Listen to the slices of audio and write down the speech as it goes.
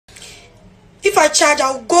If I charge,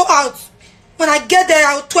 I'll go out. When I get there,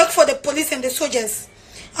 I'll twerk for the police and the soldiers.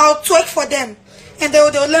 I'll twerk for them, and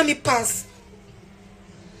they'll let me pass.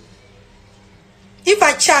 If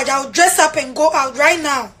I charge, I'll dress up and go out right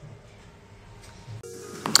now.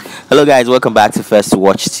 Hello guys, welcome back to First to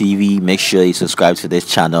Watch TV. Make sure you subscribe to this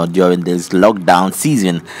channel during this lockdown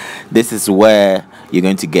season. This is where you're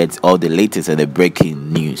going to get all the latest and the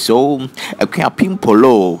breaking news. So Akuapem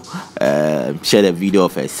Poloo shared a video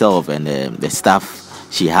of herself and the stuff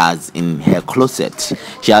she has in her closet.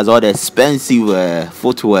 She has all the expensive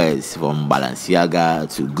footwears from Balenciaga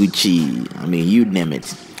to Gucci. I mean, you name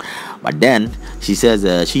it. But then she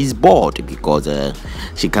says she's bored because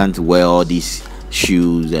she can't wear all these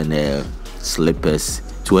shoes and slippers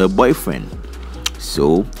to her boyfriend.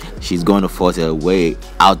 So she's going to force her way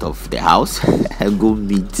out of the house and go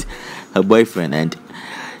meet her boyfriend. And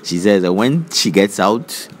she says that when she gets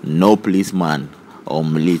out, no policeman or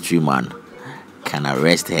military man can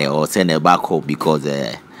arrest her or send her back home because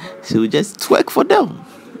she'll just twerk for them.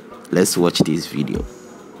 Let's watch this video.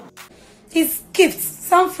 It's gifts.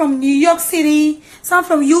 Some from New York City, some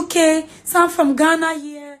from UK, some from Ghana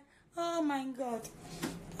here. Oh my God.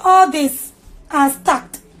 All these are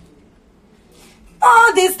stacked.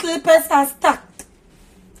 All these slippers are stacked.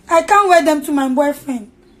 I can't wear them to my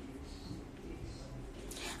boyfriend.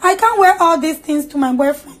 I can't wear all these things to my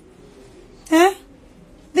boyfriend.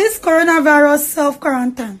 This coronavirus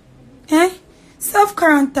self-quarantine.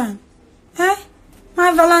 Self-quarantine. My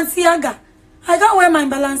Balenciaga. I can't wear my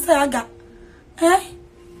Balenciaga.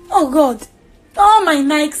 Oh God. All my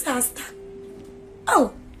Nikes are stuck.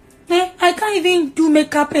 Oh. I can't even do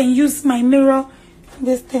makeup and use my mirror.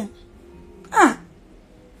 This thing. I'm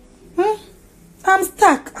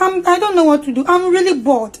stuck. I don't know what to do. I'm really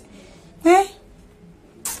bored.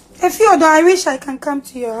 If you do, I wish I can come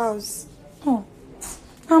to your house. Oh.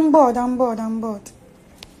 I'm bored. I'm bored.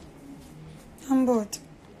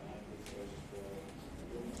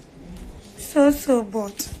 So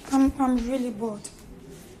bored. I'm really bored.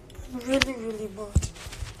 I'm really bored.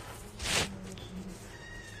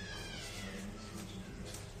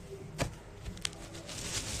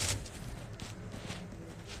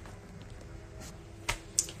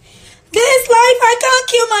 This life, I can't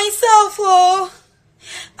kill myself, oh.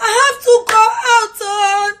 I have to go out,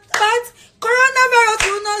 oh. But coronavirus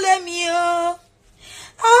will not let me, oh.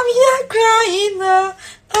 I'm here crying, oh.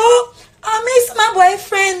 Oh, I miss my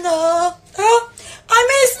boyfriend, oh. Oh, I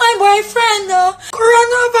miss my boyfriend, oh.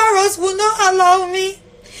 Coronavirus will not allow me.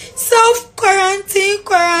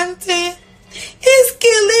 Quarantine. It's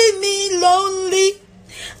killing me lonely.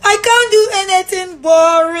 I can't do anything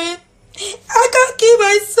boring. I can't keep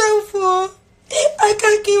myself, oh. I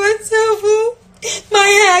can't keep myself, oh. My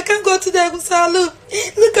hair, I can't go to the salon.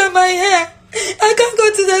 Look at my hair. I can't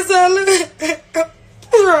go to the salon.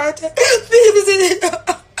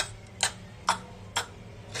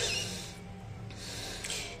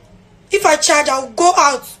 If I charge, I'll go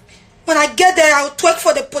out. When I get there, I'll twerk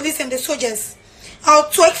for the police and the soldiers. I'll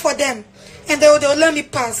twerk for them, and they'll let me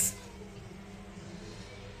pass.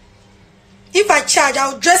 If I charge,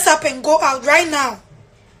 I'll dress up and go out right now.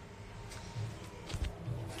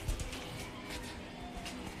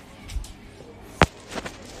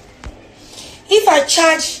 If I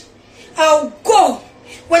charge, I'll go.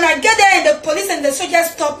 When I get there and the police and the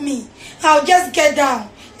soldiers stop me, I'll just get down.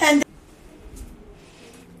 And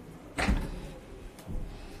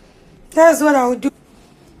that's what I'll do.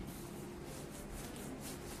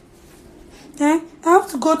 I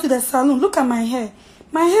have to go to the salon. Look at my hair.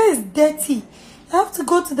 My hair is dirty. I have to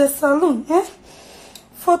go to the salon.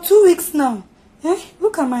 For 2 weeks now.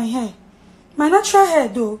 Look at my hair. My natural hair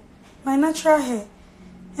though. My natural hair.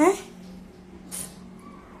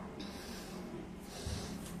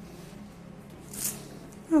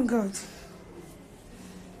 Oh God.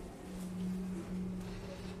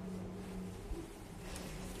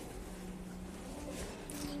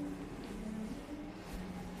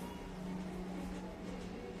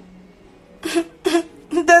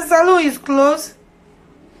 The salon is closed.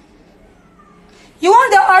 You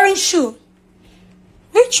want the orange shoe?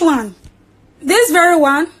 Which one? This very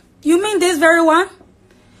one? You mean this very one?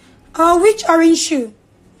 Or which orange shoe?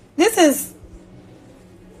 This is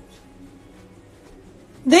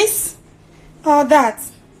this or that?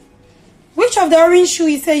 Which of the orange shoe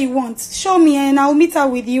you say you want? Show me and I'll meet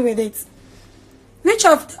up with you with it. Which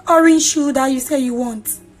of the orange shoe that you say you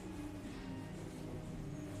want?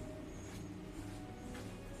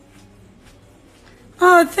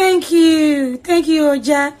 Oh, thank you. Thank you,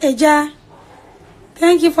 Eja.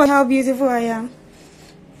 Thank you for how beautiful I am.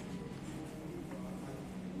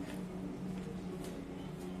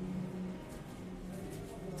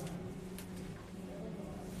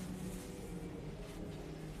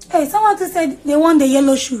 Hey, someone just said they want the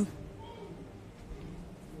yellow shoe.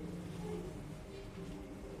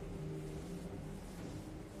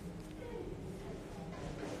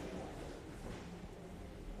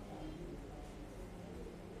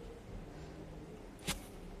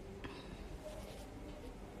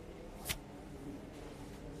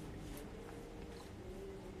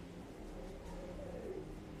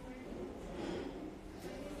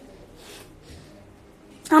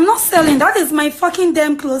 I'm not selling. That is my fucking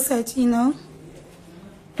damn closet, you know.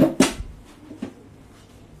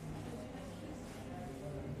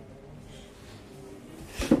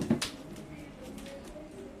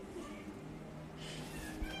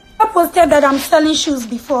 I posted that I'm selling shoes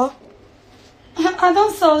before. I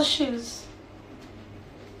don't sell shoes.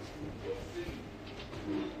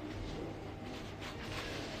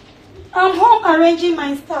 I'm home arranging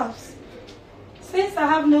my stuff since I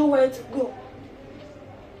have nowhere to go.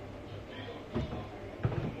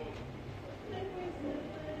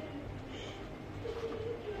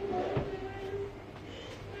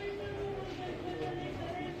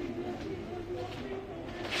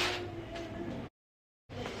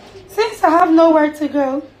 Since I have nowhere to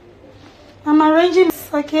go, I'm arranging,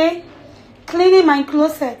 okay, cleaning my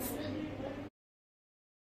closet.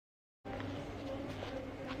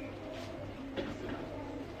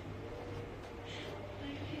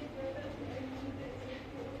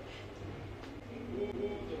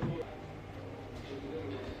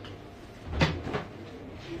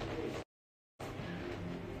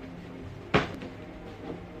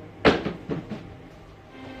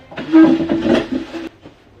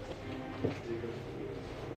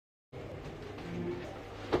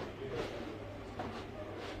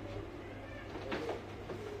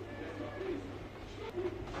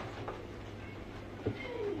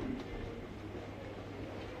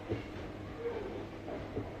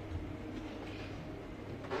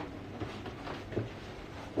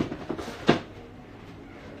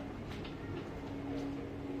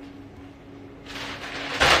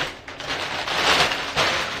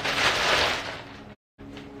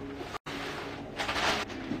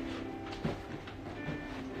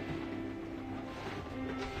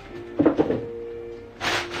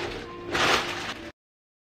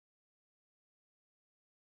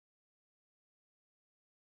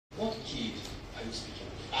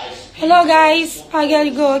 Hello guys, I gotta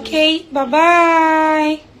go, okay?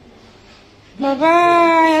 Bye-bye.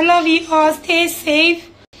 Bye-bye. I love you all. Stay safe.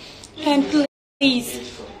 And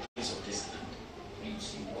please.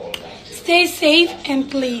 Stay safe and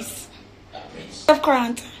please.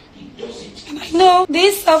 Self-quarantine. And I know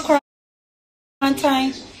this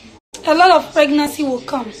self-quarantine, a lot of pregnancy will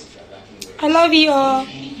come. I love you all.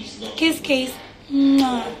 Kiss, kiss.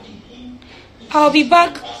 Mwah. I'll be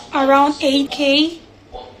back around 8K.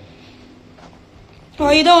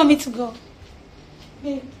 Or you don't want me to go?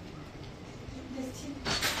 Babe.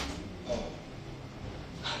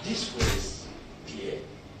 This was clear.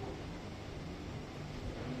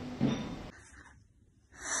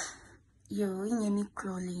 Yo, in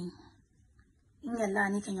Crowley. In the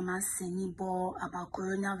land, can you man send bo about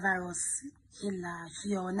coronavirus? Hila,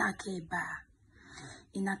 here, na keba.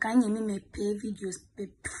 In a can you me pay videos, pay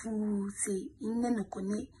food, say, in the no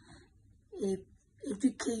connect,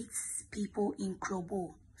 educates people in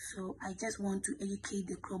Krobo. So I just want to educate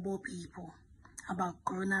the Krobo people about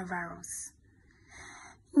coronavirus.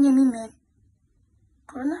 Me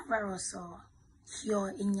coronavirus or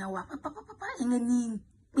here in your papa in any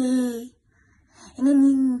be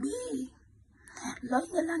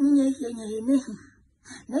loyal and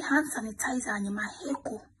ne hand sanitizer and my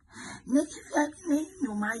heko ne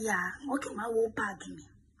no maya okay my whole bag me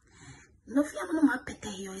no fear no my pete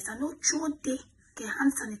here is a no true day ke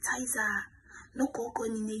hand sanitizer no coco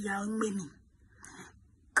ni ya memi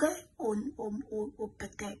ke on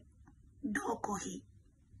pete doko he.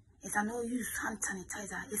 It's a no use hand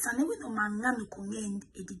sanitizer. It's a no no mangano kongen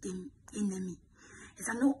edidem enemy. It's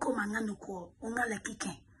a no ko mangano ko onga la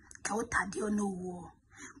kike ka otadio no wo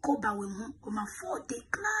ko ba we hu o ma 4 day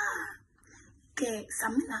kla ke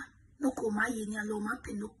samina no ko ma ye ni alo ma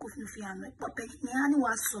pe no ko fi fi anu pope ni ani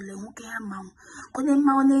wa so le hu ke ama ko ne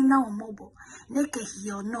ma one na o mobo ne ke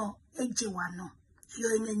hio no eje wa no hio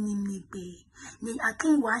ne ni mi be ni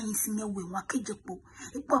akin wa hin sinye we wa kejepo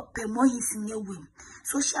ipope mo hin sinye we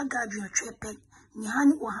social gathering trepe ni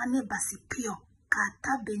hani o hane basi pio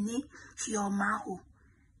kata bene hio ma ho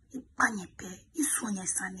ipanyepe isonya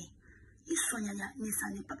sane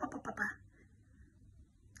papa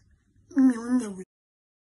mi unye we